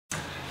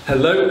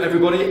Hello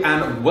everybody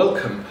and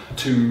welcome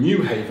to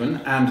New Haven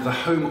and the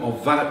home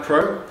of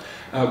ValetPRO.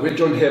 We're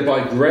joined here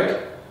by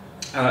Greg,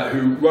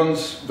 who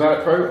runs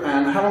ValetPRO.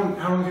 And how long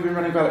have you been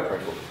running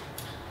ValetPRO for?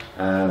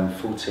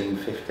 14,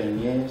 15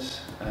 years.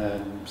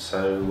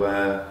 Started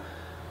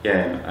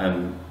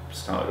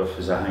off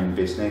as a home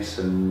business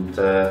and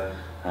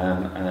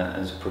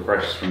has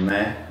progressed from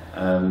there.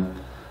 I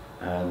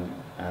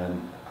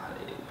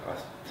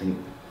think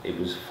it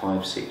was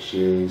 5-6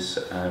 years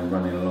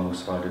running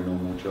alongside a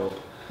normal job.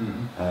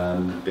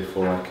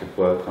 Before I could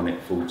work on it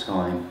full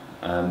time,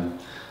 and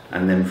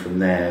then from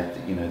there,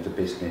 the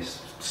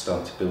business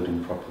started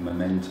building proper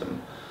momentum.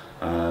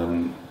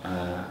 And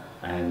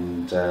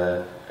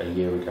a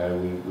year ago,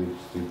 we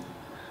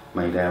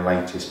made our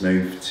latest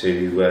move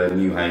to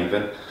New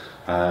Haven.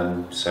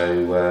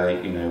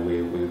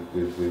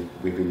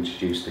 We've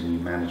introduced a new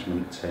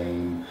management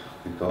team.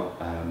 We've got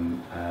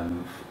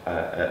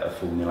a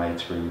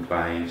formulator in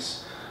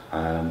place.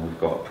 We've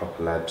got a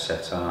proper lab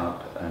set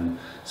up, and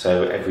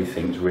so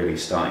everything's really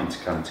starting to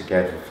come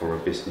together for a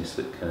business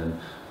that can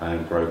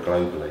grow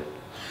globally.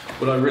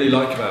 What I really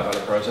like about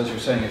ValetPRO is, as you were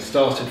saying, it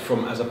started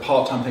from as a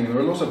part-time thing, and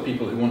there are lots of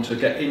people who want to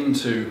get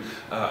into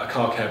a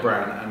car care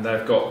brand and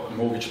they've got a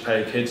mortgage to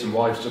pay, kids and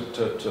wives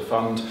to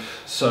fund.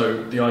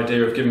 So the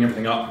idea of giving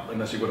everything up,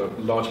 unless you've got a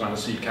large amount of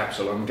seed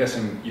capital, I'm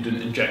guessing you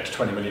didn't inject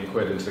 20 million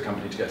quid into the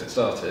company to get it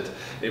started.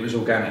 It was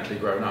organically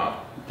grown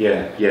up.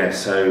 Yeah.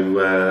 So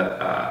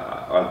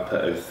I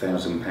put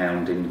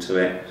 £1,000 into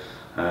it,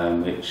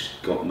 which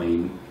got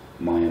me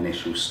my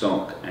initial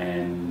stock,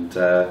 and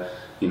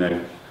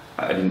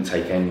I didn't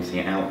take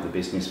anything out of the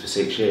business for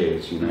 6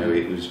 years.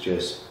 It was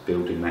just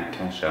building that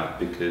cash up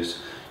because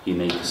you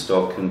need the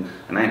stock, and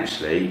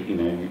actually,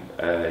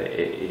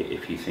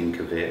 if you think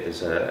of it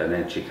as an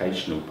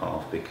educational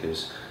path,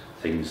 because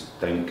things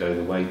don't go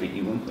the way that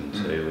you want them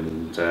to,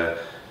 and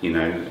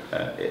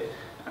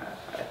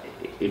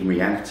in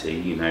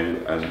reality,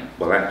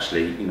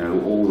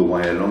 all the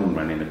way along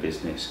running a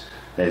business,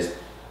 there's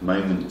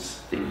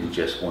moments that you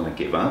just want to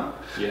give up.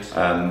 Yes.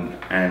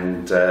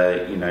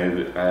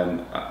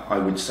 I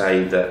would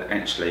say that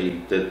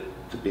actually the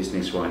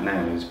business right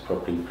now is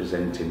probably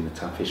presenting the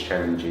toughest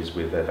challenges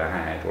we've ever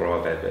had, or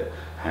I've ever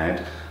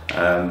had.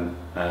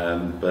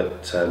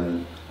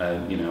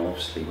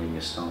 Obviously when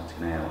you're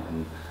starting out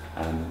and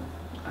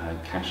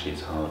cash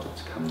is harder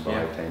to come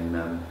by,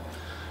 then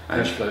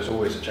cash flow is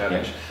always a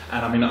challenge. Yeah.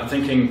 And I mean, I'm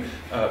thinking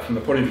from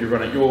the point of view of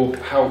running,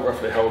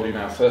 roughly how old are you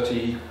now?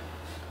 30?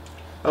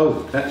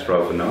 Oh, that's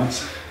rather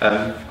nice.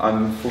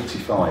 I'm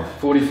 45.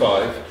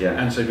 45? Yeah.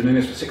 And so you've been doing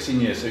this for 16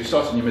 years, so you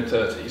started in your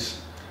mid-30s?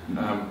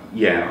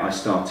 I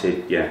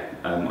started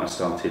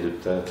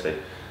at 30.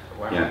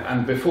 Wow. Yeah.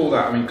 And before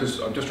that, I mean, because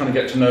I'm just trying to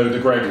get to know the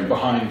Greg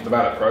behind the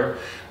ValetPRO,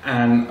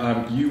 and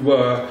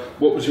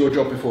what was your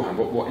job beforehand?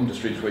 What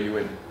industries were you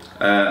in?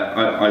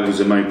 I was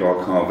a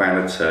mobile car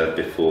valeter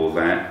before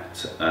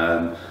that,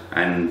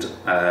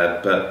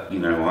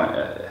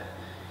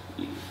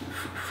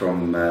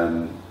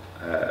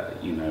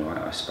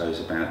 I suppose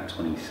about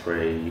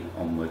 23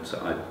 onwards,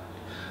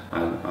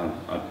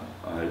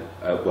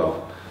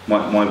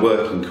 my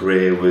working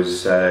career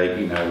was,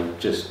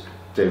 just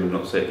doing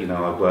lots of,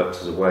 I worked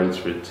as a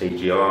waiter at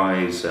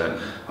TGI's,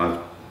 I've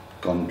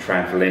gone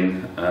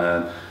travelling,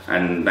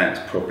 and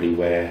that's probably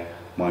where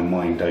my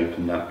mind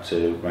opened up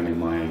to running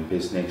my own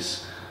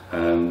business.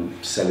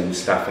 Selling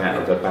stuff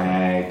out of a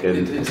bag,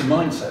 and it's a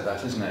mindset,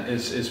 that, isn't it?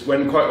 Is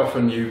when quite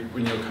often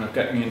when you're kind of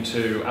getting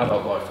into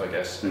adult life, I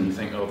guess, and you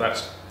think, oh,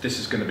 this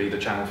is going to be the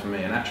channel for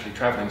me. And actually,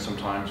 travelling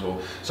sometimes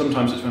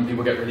it's when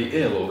people get really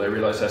ill, or they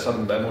realise their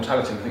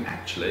mortality, and they think,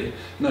 actually,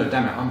 no,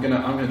 damn it, I'm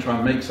gonna try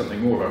and make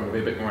something more. I'm going to be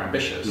a bit more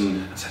ambitious.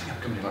 And setting up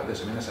a company like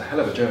this, I mean, that's a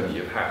hell of a journey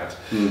you've had.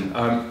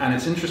 And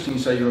it's interesting you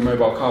say you're a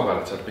mobile car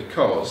valeter,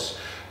 because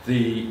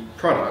the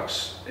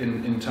products,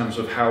 in terms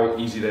of how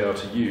easy they are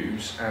to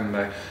use, and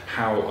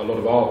how a lot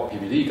of our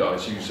PVD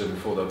guys use them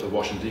for the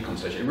wash and decon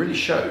stage, it really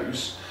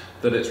shows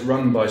that it's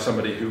run by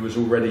somebody who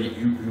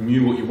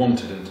knew what you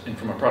wanted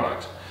from a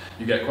product.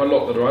 You get quite a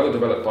lot that are either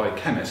developed by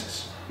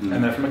chemists,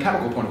 and they're, from a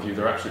chemical point of view,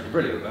 they're absolutely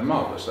brilliant, they're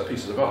marvellous, they're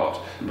pieces of art,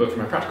 but from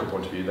a practical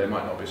point of view, they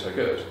might not be so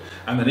good.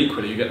 And then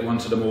equally, you get the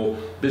ones that are more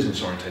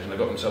business oriented, and they've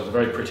got themselves a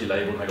very pretty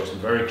label, and they've got some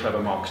very clever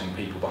marketing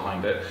people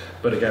behind it,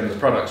 but again, the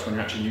products, when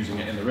you're actually using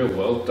it in the real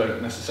world,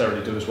 don't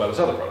necessarily do as well as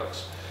other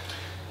products.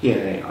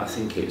 Yeah, I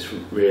think it's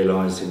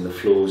realising the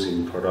flaws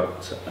in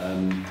product,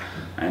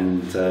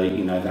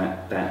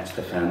 that's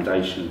the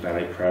foundation of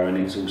ValetPRO, and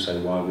it's also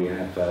why we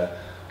have a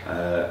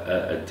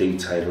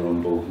detailer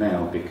on board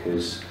now,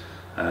 because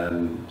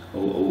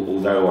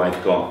although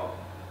I've got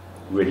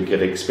really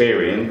good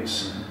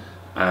experience,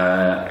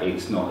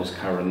 it's not as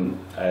current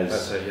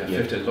as... A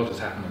lot has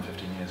happened in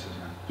 15 years, hasn't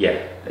it?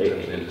 Yeah,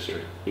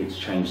 it's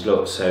changed a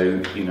lot.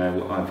 So,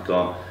 I've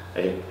got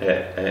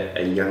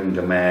a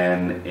younger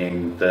man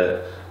in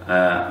that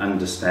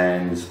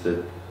understands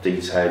the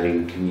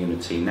detailing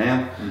community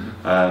now,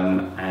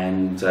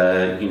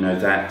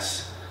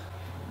 that's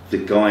the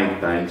guide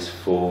base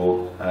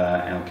for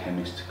our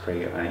chemists to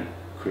create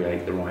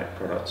create the right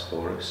products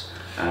for us,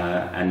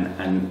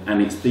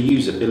 and it's the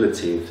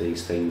usability of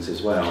these things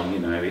as well. You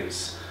know,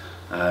 it's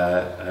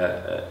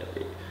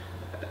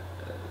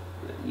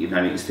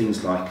it's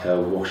things like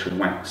wash and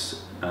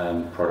wax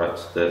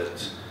products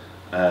that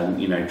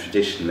you know,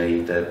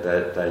 traditionally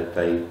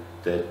they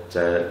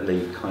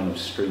leave kind of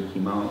streaky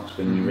marks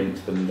when you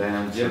rinse them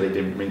down, so they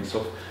didn't rinse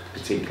off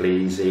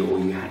particularly easy, or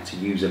you had to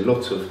use a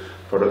lot of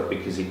product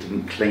because it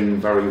didn't clean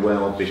very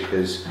well,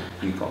 because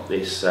you got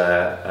this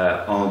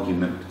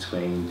argument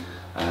between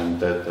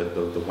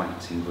the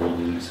wax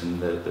ingredients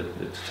and the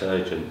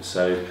detergent.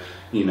 So,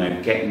 you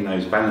know, getting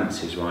those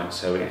balances right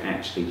so it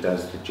actually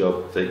does the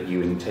job that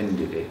you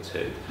intended it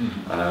to,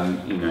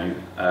 you know,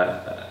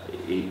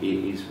 it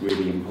is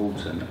really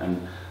important.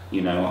 And,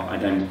 you know, I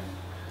don't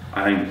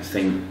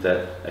think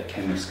that a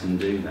chemist can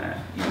do that,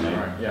 you know,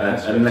 right.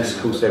 Yeah, unless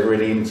of course they're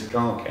really into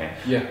car care.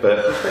 Yeah,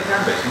 but they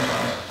can be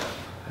sometimes.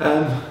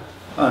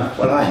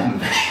 Well, I am.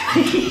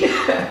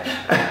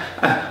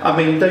 I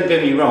mean, don't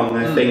get me wrong.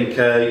 I think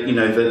you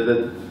know,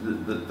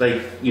 that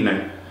they, you know,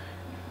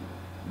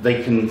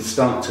 they can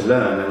start to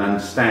learn and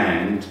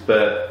understand,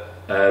 but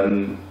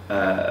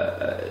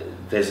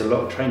there's a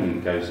lot of training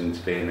that goes into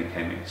being a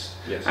chemist,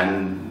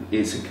 and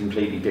it's a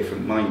completely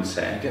different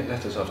mindset. You get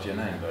letters after your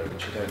name though,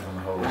 which you don't on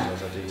the whole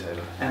as a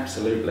detailer.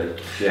 Absolutely,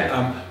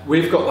 yeah.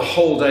 We've got the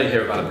whole day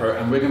here at ValetPRO,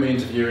 and we're going to be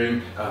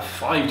interviewing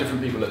 5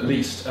 different people at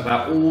least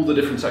about all the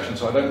different sections,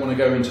 so I don't want to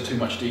go into too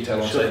much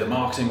detail on say the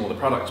marketing or the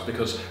products,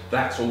 because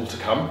that's all to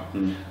come.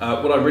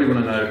 What I really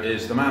want to know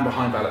is the man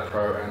behind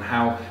ValetPRO and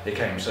how it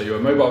came. So you're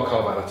a mobile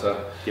car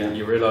valeter,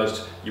 you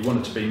realised you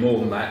wanted to be more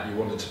than that, you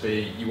wanted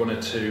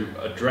to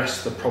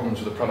address the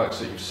problems with the products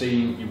that you've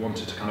seen, you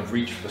wanted to kind of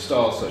reach for the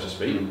stars, so to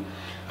speak.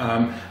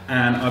 And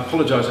I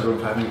apologise everyone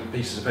for having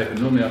pieces of paper.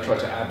 Normally I try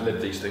to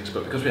ad-lib these things,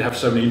 but because we have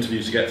so many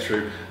interviews to get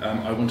through,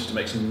 I wanted to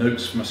make some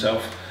notes for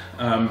myself.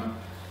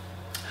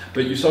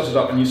 But you started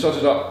up in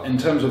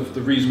terms of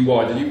the reason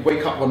why. Did you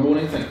wake up one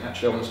morning and think,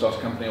 actually I want to start a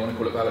company, I want to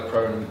call it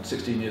ValetPRO, and in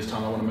 16 years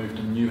time I want to move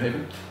to New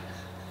Haven?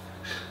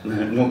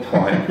 No, not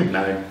quite,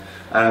 no.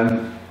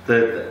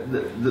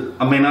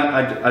 I mean,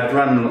 I'd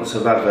run lots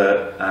of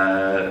other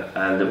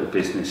little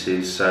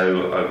businesses.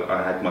 So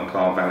I had my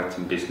car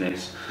valeting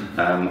business.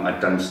 I'd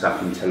done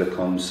stuff in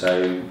telecom,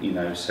 so, you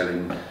know,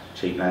 selling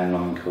cheap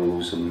landline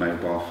calls and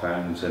mobile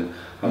phones and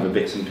other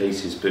bits and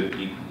pieces. But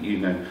you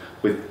know,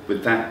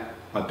 with that,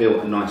 I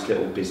built a nice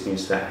little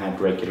business that had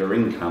regular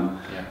income.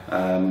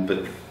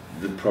 But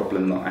the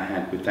problem that I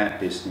had with that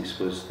business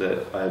was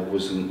that I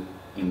wasn't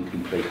in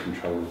complete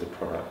control of the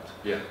product.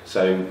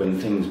 So when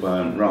things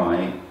weren't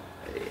right,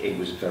 it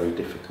was very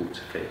difficult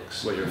to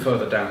fix. Well, you're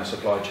further down the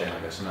supply chain, I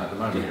guess, and at the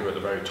moment you're at the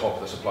very top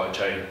of the supply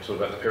chain,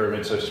 sort of at the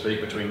pyramid, so to speak,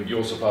 between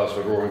your suppliers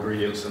for raw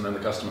ingredients and then the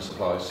customer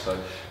supplies, so it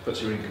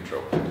puts you in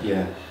control.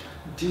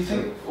 Do you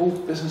think all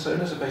business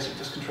owners are basically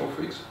just control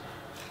freaks?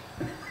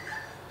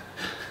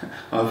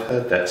 I've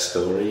heard that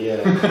story,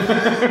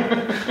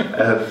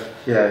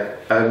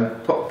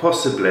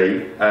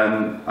 possibly.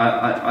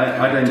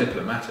 I don't.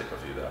 Diplomatic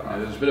of you, though. I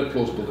mean, there's a bit of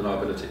plausible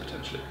deniability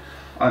potentially.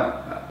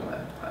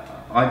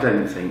 I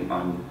don't think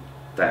I'm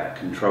that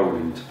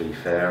controlling, to be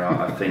fair.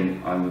 I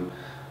think I'm,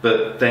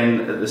 but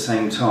then at the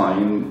same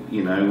time,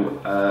 you know,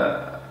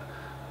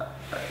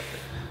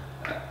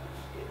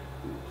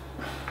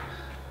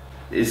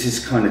 this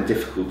is kind of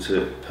difficult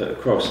to put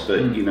across.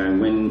 But you know,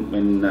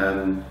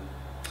 when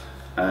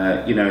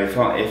you know,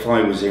 if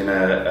I was in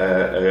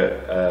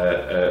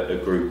a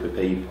group of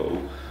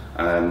people,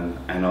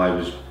 and I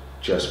was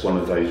just one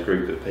of those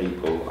group of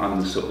people,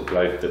 I'm the sort of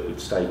bloke that would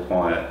stay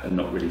quiet and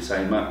not really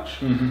say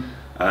much.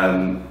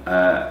 And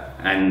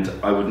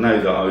I would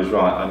know that I was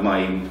right. I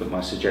might even put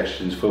my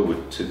suggestions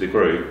forward to the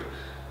group,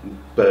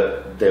 but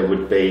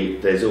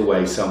there's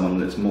always someone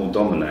that's more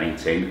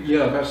dominating. Yeah,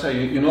 I was about to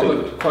say, you're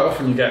not, quite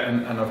often you get,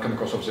 and I've come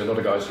across obviously a lot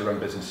of guys who run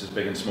businesses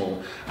big and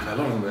small, and a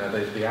lot of them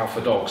they're the alpha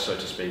dogs, so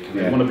to speak, and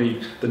they want to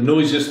be the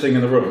noisiest thing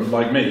in the room,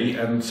 like me,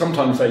 and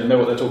sometimes they know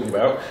what they're talking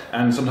about,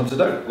 and sometimes they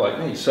don't, like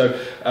me. So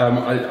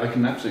I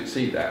can absolutely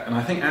see that, and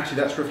I think actually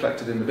that's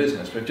reflected in the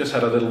business. We've just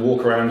had a little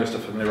walk around, just a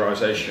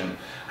familiarisation,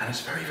 and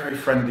it's a very, very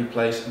friendly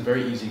place and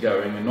very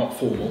easygoing and not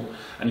formal.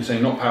 And you're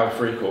saying not power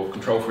freak or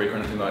control freak or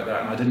anything like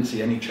that, and I didn't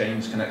see any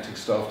chains connecting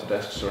staff to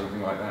desks or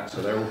anything like that,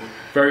 so they're all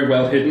very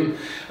well hidden.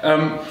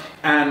 And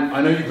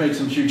I know you've made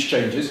some huge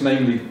changes,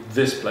 namely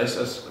this place,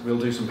 as we'll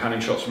do some panning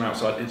shots from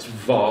outside. It's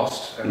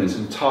vast, and it's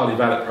entirely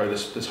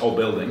ValetPRO, this whole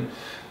building.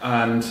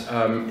 And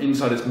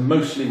inside it's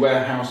mostly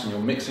warehouse and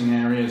your mixing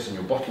areas and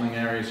your bottling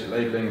areas, your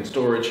labelling and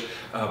storage,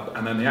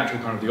 and then the actual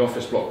kind of the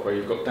office block where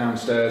you've got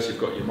downstairs, you've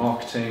got your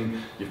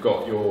marketing, you've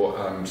got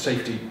your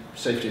safety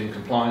and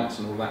compliance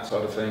and all that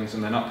side of things,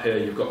 and then up here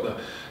you've got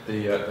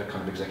the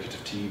kind of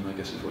executive team, I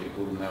guess is what you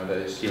call them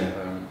nowadays,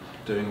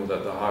 doing all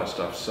the higher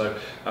stuff. So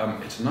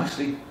it's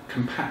nicely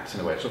compact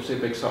in a way. It's obviously a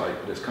big site,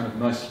 but it's kind of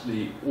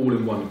nicely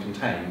all-in-one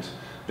contained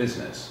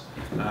business.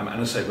 And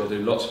as I say, we'll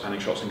do lots of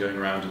panic shots and going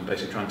around and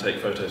basically try and take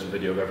photos and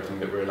video of everything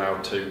that we're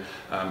allowed to.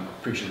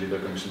 Appreciably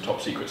there's going to be some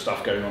top secret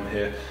stuff going on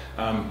here.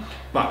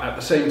 But at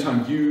the same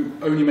time, you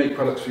only make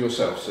products for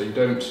yourself, so you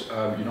don't,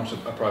 you're not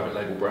a private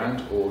label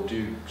brand, or do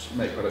you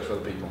make products for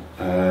other people?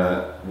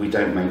 We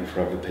don't make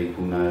for other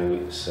people, no.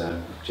 It's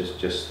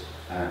just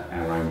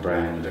our own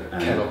brand.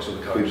 Kellogg's or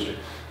the car industry?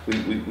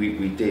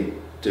 We did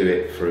do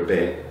it for a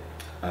bit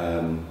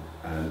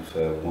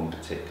for one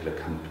particular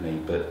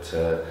company, but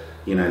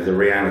you know, the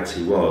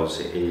reality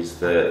is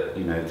that,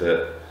 you know,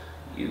 that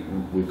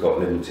we've got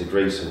limited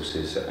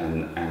resources,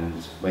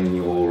 and when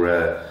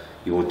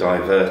you're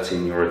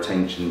diverting your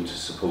attention to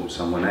support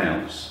someone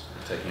else,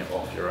 taking it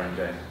off your own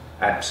game.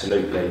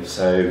 Absolutely.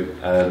 So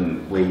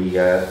we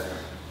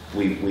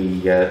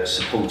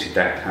supported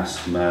that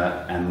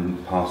customer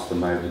and passed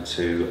them over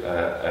to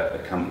a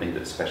company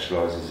that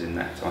specialises in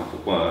that type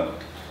of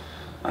work,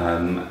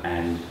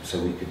 and so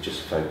we could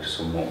just focus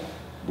on what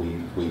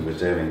we were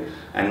doing.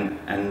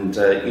 And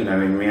you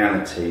know, in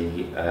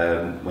reality,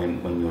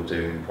 when you're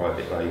doing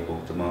private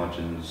label, the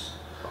margins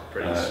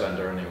pretty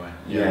slender anyway.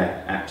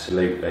 Yeah,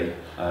 absolutely.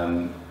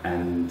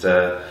 And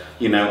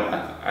you know,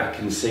 I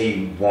can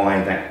see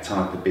why that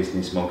type of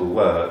business model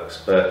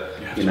works, but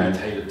you have to be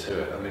tailored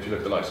to it. I mean, if you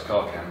look at the likes of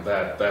CarCam,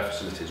 their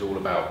facility is all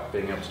about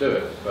being able to do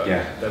it. But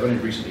they've only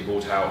recently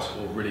bought out,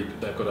 or really,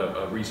 they've got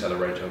a reseller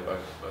range, a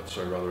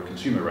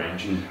consumer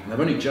range, and they've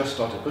only just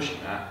started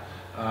pushing that.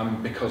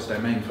 Because their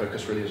main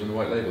focus really is on the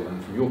white label,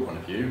 and from your point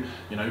of view,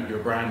 you know, your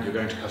brand, you're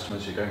going to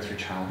customers, you're going through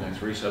channel, going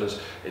through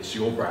resellers, it's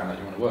your brand that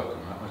you want to work on.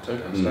 I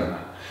totally understand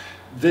that.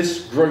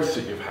 This growth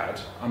that you've had,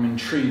 I'm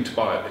intrigued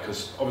by it,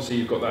 because obviously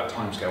you've got that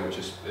timescale, which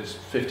is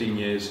 15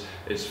 years,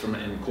 is from,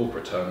 in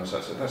corporate terms,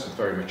 that's a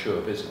very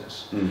mature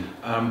business.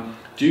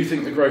 Do you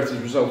think the growth is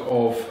a result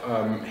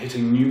of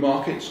hitting new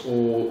markets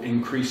or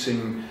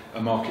increasing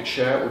a market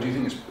share, or do you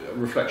think it's a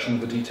reflection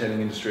of the detailing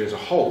industry as a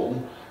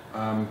whole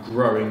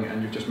growing,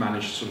 and you've just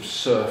managed to sort of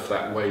surf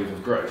that wave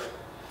of growth?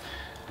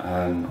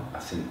 I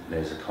think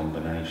there's a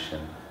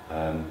combination.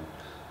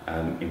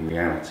 In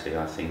reality,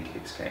 I think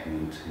it's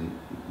getting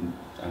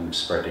into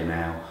spreading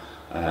our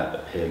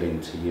appeal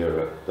into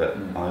Europe, but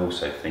I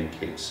also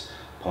think it's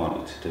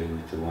partly to do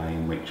with the way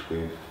in which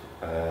we've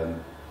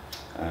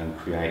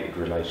created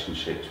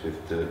relationships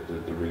with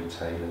the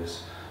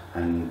retailers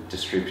and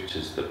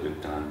distributors that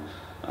we've done.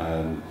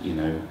 You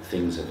know,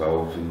 things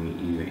evolve,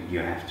 and you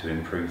have to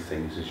improve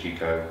things as you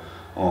go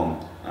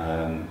on,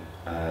 and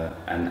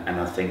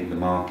I think the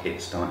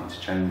market's starting to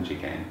change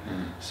again.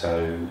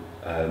 So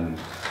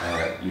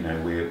you know,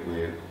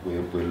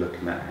 we're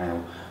looking at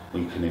how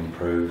we can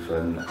improve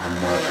and work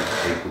with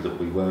the people that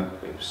we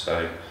work with.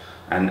 So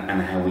and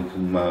how we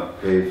can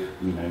work with,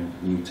 you know,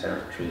 new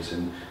territories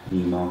and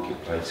new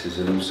marketplaces,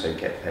 and also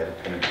get better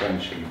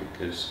penetration,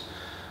 because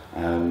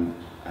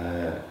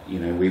you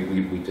know, we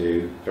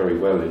do very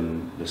well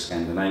in the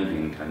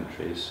Scandinavian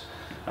countries,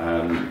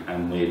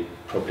 and we'd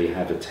probably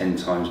have a 10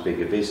 times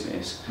bigger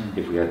business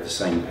if we had the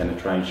same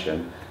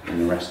penetration in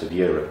the rest of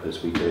Europe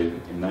as we do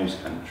in those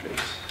countries.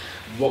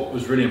 What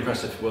was really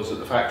impressive was at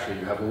the factory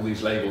you have all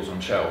these labels on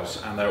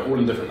shelves, and they're all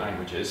in different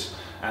languages,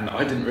 and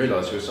I didn't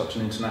realise you were such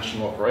an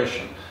international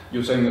operation. You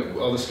were saying that,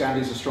 are the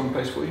Scandies a strong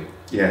place for you?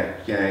 Yeah,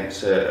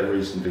 it's a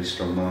reasonably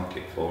strong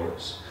market for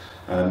us.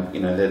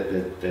 You know,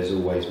 there's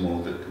always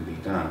more that can be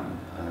done,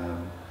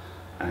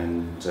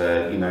 and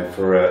you know,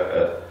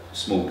 for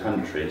small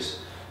countries,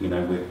 you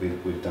know,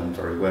 we've done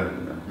very well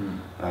in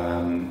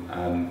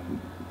them.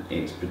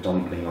 It's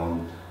predominantly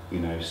on, you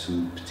know,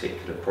 some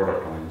particular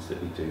product lines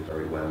that we do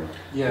very well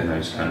in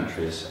those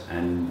countries,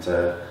 and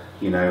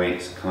you know,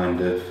 it's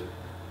kind of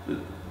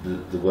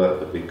the work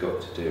that we've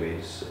got to do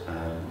is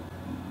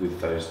with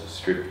those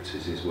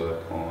distributors is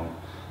work on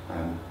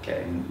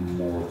getting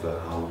more of the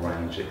whole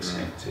range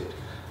accepted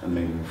and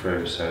moving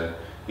through. So,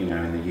 you know,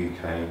 in the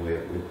UK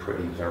we're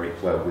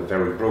we're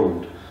very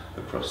broad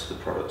across the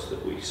products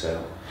that we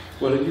sell.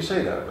 Well, you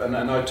say that, and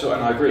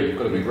I agree, you've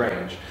got a big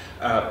range,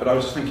 but I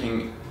was just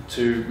thinking,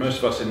 to most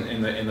of us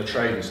in the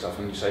trade and stuff,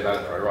 and you say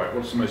ValetPRO, right,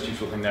 what's the most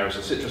useful thing there is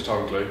a citrus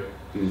target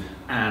glue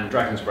and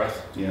Dragon's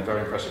Breath,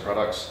 very impressive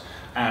products,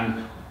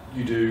 and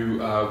you do,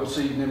 what's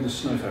the name of the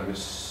snow foam? Is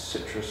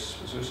citrus,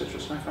 is there a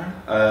citrus snow foam?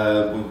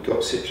 We've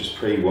got citrus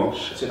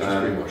pre-wash. Citrus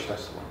pre-wash,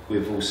 that's the one.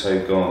 We've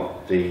also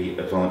got the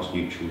advanced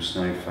neutral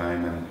snow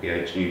foam and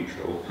pH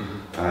neutral,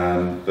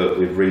 but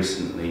we've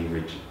recently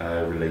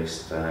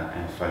released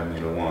our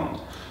Formula 1.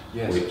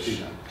 Yes,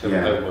 which,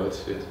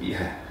 words,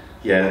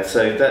 yes.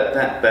 So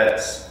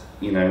that's,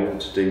 you know, all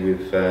to do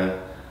with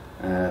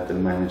the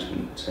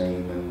management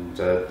team and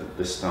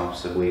the staff,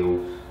 so we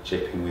all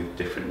chip in with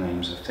different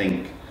names. I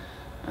think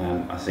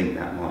I think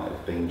that might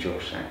have been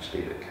Josh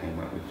actually that came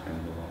up with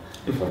Founder One.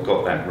 If I've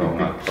got that wrong,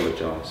 I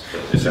apologise.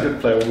 It's a good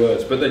play on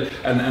words. But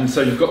and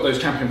so you've got those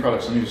champion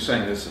products, and you were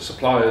saying there's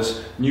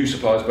suppliers, new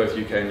suppliers, both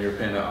UK and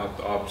European,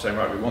 are saying,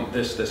 right, we want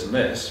this, this, and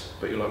this.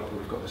 But you're like, well,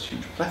 we've got this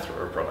huge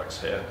plethora of products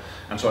here,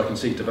 and so I can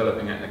see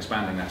developing it and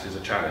expanding that is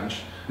a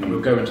challenge. And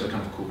we'll go into the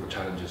kind of corporate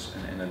challenges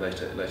in a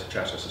later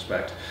chat, I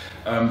suspect.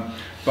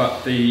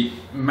 But the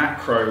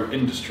macro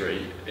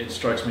industry, it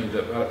strikes me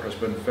that ValetPRO has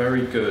been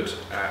very good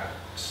at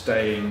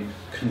staying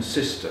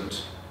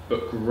consistent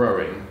but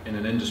growing in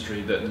an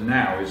industry that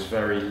now is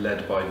very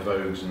led by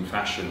vogues and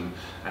fashion,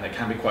 and it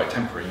can be quite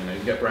temporary. You know,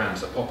 you get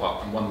brands that pop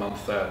up and 1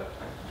 month they're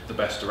the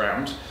best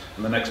around,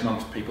 and the next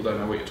month people don't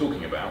know what you're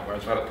talking about,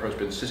 whereas ValetPRO's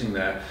been sitting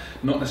there,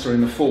 not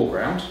necessarily in the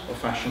foreground of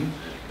fashion,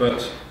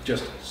 but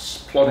just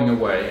plodding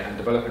away and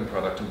developing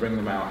product and bringing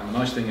them out. And the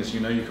nice thing is, you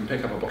know, you can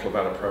pick up a bottle of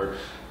ValetPRO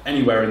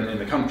anywhere in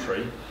the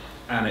country,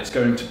 and it's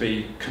going to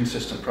be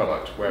consistent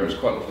product, whereas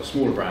quite a lot of the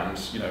smaller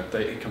brands, you know,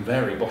 it can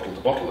vary bottle to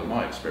bottle in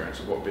my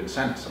experience of what's been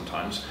sent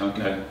sometimes. Okay.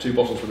 You know, 2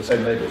 bottles with the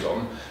same labels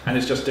on, and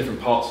it's just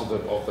different parts of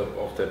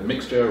the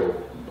mixture, or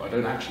I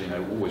don't actually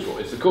know always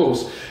what is the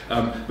cause.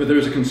 But there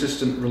is a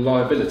consistent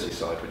reliability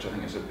side, which I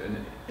think is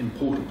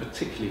important,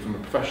 particularly from a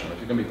professional. If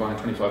you're going to be buying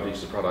 25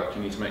 litres of product,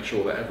 you need to make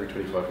sure that every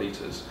 25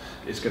 litres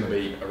is going to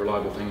be a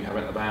reliable thing you have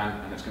in the van,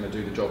 and it's going to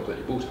do the job that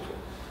you bought it for.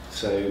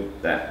 So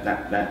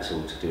that's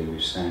all to do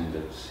with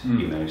standards,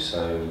 you know.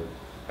 So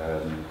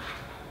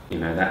you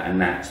know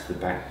that's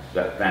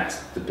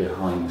the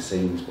behind the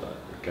scenes work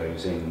that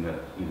goes in. That,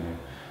 you know,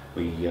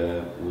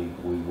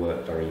 we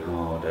work very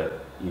hard at,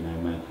 you know,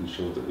 making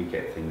sure that we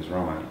get things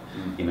right.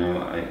 You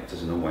know, it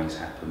doesn't always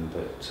happen,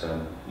 but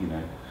you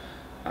know,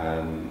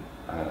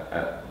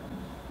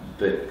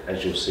 but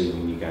as you'll see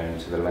when you go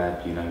into the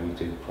lab, you know, we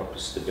do proper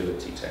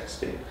stability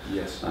testing.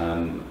 Yes.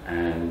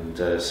 And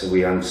so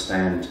we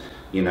understand.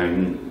 You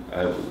know,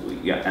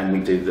 yeah, and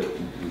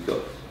we've got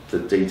the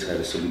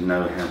detailers, so we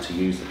know how to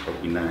use the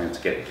product, we know how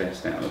to get the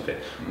best out of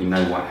it, we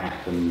know what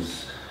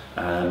happens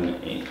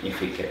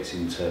if it gets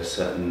into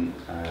certain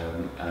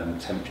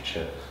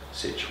temperature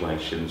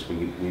situations,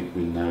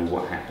 we know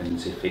what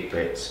happens if it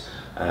gets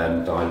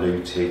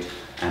diluted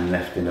and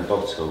left in a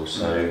bottle.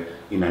 So,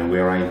 you know,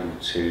 we're able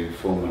to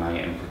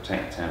formulate and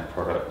protect our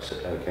products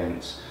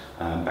against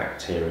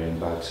bacteria and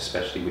bugs,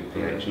 especially with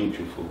pH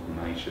neutral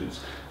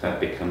formulations. That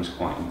becomes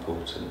quite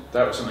important.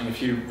 That was something,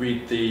 if you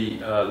read the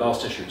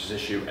last issue, which is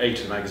issue 8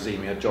 of the magazine,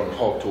 we had John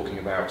Hogg talking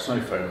about snow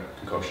foam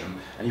concoction,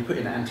 and he put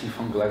in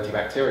antifungal,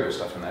 antibacterial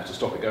stuff in there to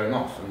stop it going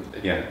off, and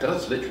it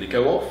does literally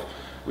go off,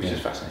 which is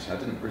fascinating. I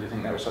didn't really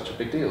think that was such a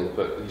big deal,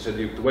 but he said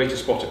the way to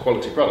spot a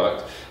quality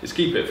product is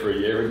keep it for a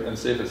year and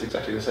see if it's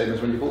exactly the same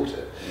as when you bought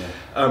it.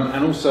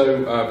 And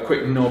also a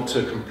quick nod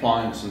to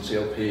compliance and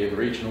CLP and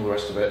REACH and all the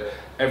rest of it.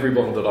 Every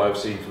bottle that I've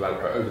seen for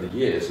ValetPRO over the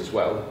years as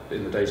well,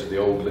 in the days of the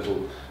old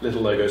little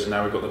logos, and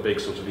now we've got the big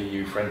sort of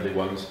EU friendly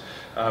ones,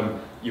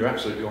 you're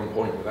absolutely on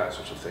point with that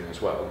sort of thing as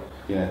well.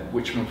 Yeah.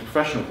 Which, from a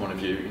professional point of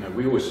view, you know,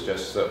 we always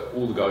suggest that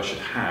all the guys should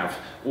have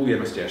all the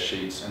MSDS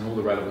sheets and all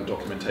the relevant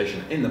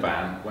documentation in the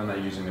van when they're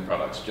using the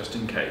products, just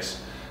in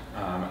case.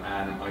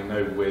 And I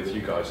know with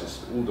you guys,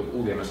 all the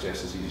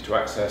MSDS is easy to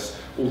access,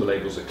 all the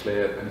labels are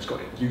clear, and it's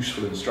got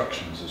useful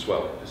instructions as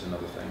well, is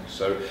another thing.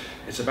 So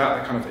it's about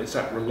that kind of, it's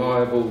that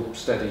reliable,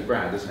 steady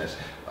brand, isn't it?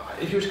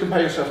 If you were to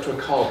compare yourself to a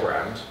car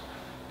brand,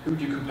 who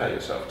would you compare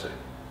yourself to?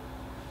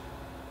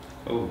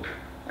 Oh,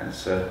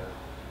 that's an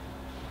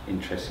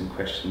interesting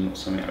question, not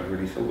something I've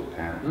really thought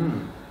about.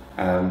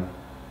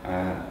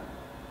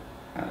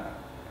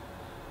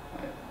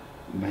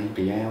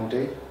 Maybe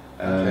Audi.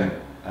 Okay.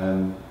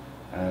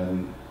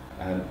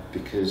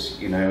 Because,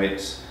 you know,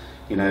 it's,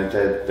 you know,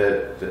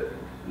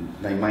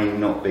 they may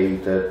not be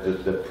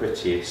the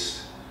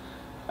prettiest.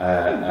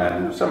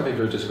 Some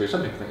people disagree,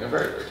 some people think they're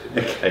very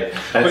pretty. Okay,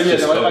 that's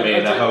just got me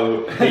in a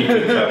whole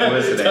heaping trouble,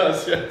 isn't it?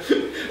 Does, yeah.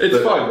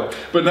 It's fine,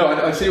 but no,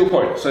 I see your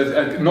point.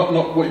 So not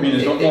what you mean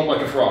is not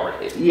like a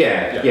Ferrari.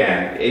 Yeah.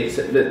 It's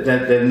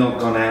they're not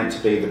gone out to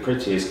be the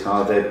prettiest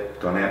car. They've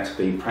gone out to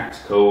be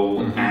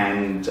practical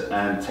and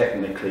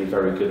technically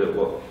very good at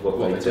what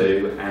they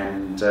do,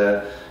 and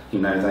you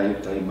know,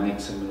 they make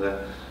some of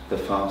the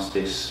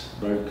fastest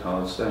road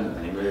cars, don't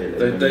they?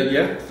 Really?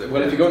 Yeah.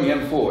 Well, if you go on the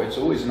M4, it's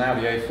always an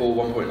Audi A4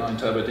 1.9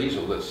 turbo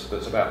diesel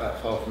that's about that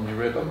far from your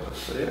rear bumper.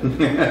 So yeah. I'm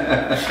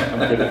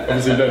kidding.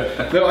 Obviously,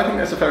 no, I think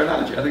that's a fair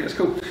analogy. I think it's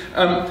cool.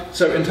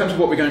 So in terms of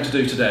what we're going to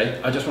do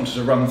today, I just wanted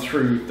to run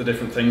through the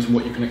different things and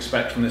what you can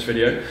expect from this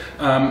video.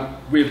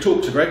 We've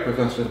talked to Greg. We've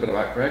learned a little bit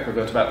about Greg. We've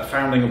learned about the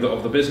founding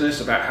of the business,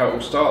 about how it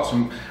all starts,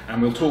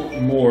 and we'll talk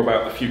more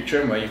about the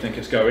future and where you think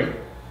it's going.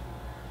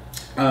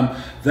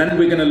 Then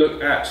we're going to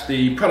look at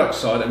the product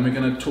side, and we're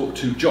going to talk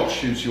to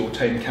Josh, who's your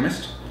tame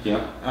chemist.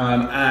 Yeah.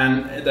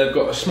 And they've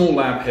got a small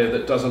lab here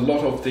that does a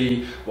lot of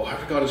the, what I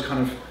regard as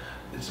kind of,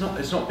 it's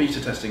not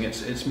beta testing,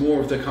 it's more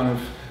of the kind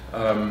of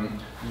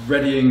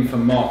readying for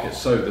market,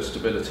 so the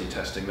stability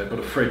testing. They've got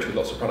a fridge with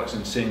lots of products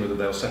in, seeing whether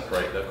they'll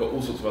separate. They've got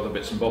all sorts of other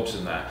bits and bobs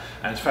in there,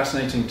 and it's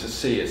fascinating to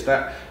see. It's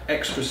that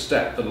extra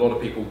step that a lot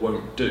of people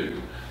won't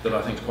do that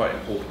I think is quite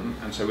important,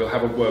 and so we'll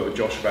have a word with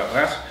Josh about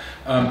that.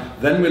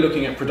 Then we're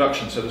looking at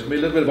production, so there's going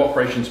to be a little bit of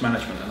operations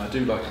management, and I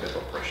do like a bit of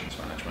operations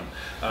management.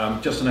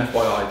 Just an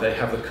FYI, they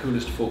have the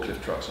coolest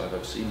forklift trucks I've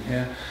ever seen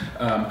here,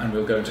 and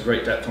we'll go into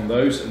great depth on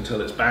those until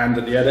it's banned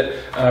at the edit.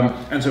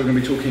 And so we're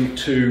going to be talking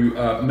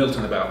to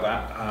Milton about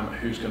that,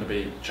 who's going to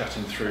be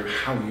chatting through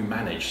how you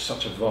manage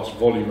such a vast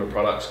volume of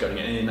products going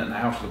in and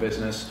out of the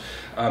business.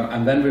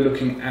 And then we're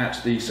looking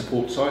at the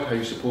support side, how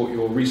you support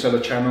your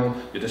reseller channel,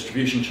 your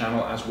distribution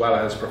channel, as well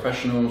as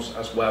professionals,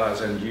 as well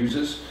as end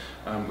users,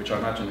 which I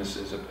imagine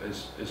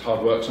is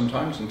hard work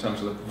sometimes in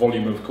terms of the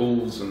volume of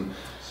calls. And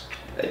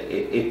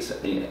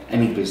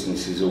any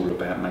business is all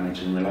about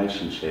managing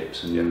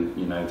relationships, and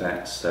you know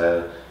that's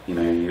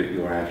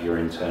you'll have your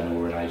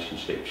internal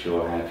relationships,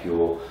 you'll have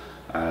your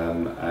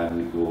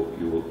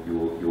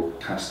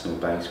customer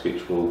base,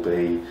 which will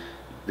be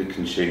the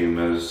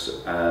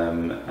consumers.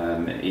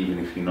 Even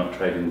if you're not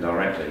trading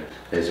directly,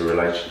 there's a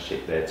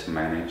relationship there to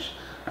manage,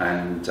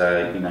 and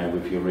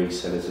with your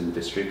resellers and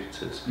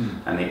distributors,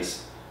 and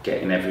it's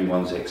getting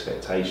everyone's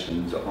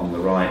expectations on the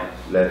right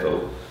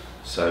level.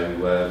 So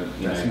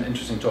that's an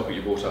interesting topic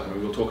you brought up, and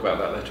we will talk about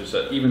that later.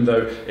 So even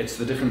though it's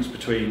the difference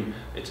between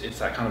it's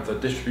that kind of the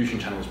distribution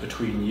channels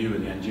between you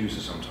and the end user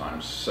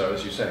sometimes. So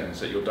as you're saying, is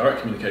that your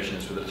direct communication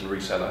is with the little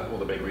reseller or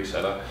the big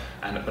reseller,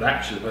 but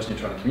actually the person you're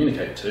trying to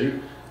communicate to,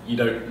 you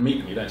don't meet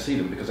them, you don't see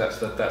them, because that's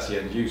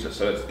the end user.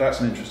 So that's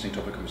an interesting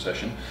topic of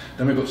conversation.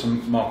 Then we've got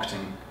some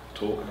marketing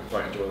talk, and I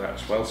quite enjoy that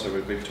as well. So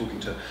we've been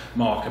talking to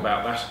Mark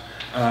about that,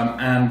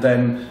 and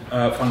then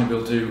finally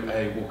we'll do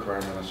a walk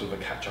around and a sort of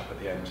a catch up at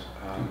the end.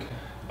 Okay.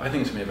 I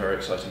think it's going to be a very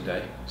exciting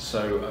day,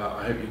 so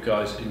I hope you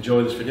guys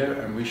enjoy this video,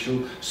 and we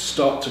shall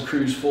start to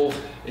cruise forth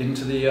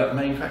into the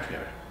main factory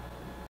area.